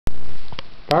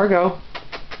Fargo.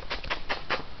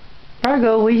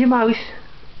 Fargo, where's your mouse?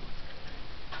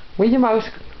 Where's your mouse?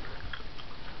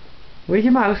 Where's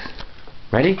your mouse?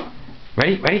 Ready?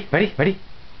 Ready, ready, ready, ready?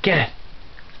 Get it!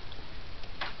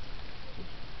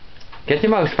 Get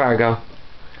your mouse, Fargo.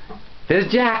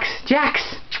 There's Jax! Jax!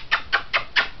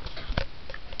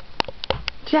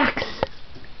 Jax!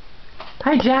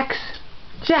 Hi, Jax!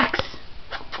 Jax!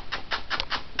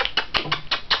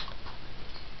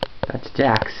 That's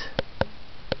Jax.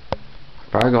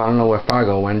 Fargo, I don't know where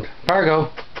Fargo went.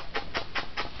 Fargo!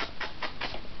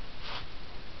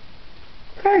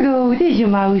 Fargo, there's your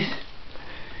mouse.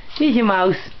 There's your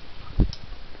mouse.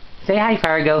 Say hi,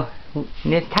 Fargo.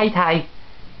 It's Ty Ty.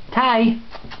 Ty!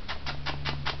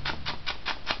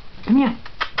 Come here.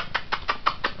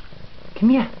 Come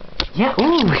here. Yeah,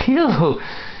 ooh, ew.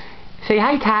 Say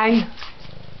hi, Ty.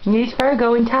 There's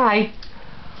Fargo and Ty.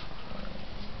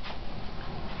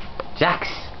 Jax.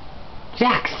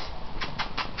 Jax.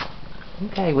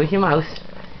 Okay, where's your mouse?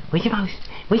 Where's your mouse?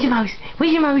 Where's your mouse?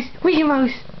 Where's your mouse? Where's your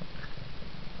mouse?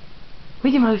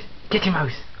 Where's your mouse? Get your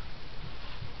mouse.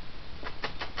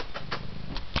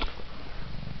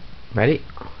 Ready?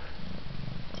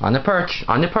 On the perch.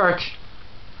 On the perch.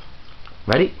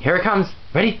 Ready? Here it comes.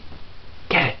 Ready?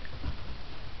 Get it.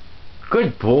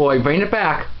 Good boy. Bring it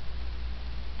back.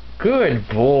 Good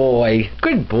boy.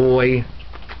 Good boy.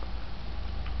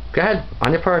 Go ahead.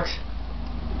 On your perch.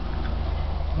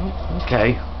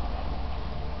 Okay.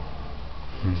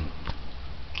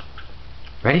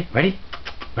 Ready? Ready?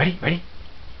 Ready? Ready?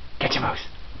 Get your mouse.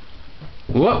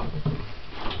 Whoa!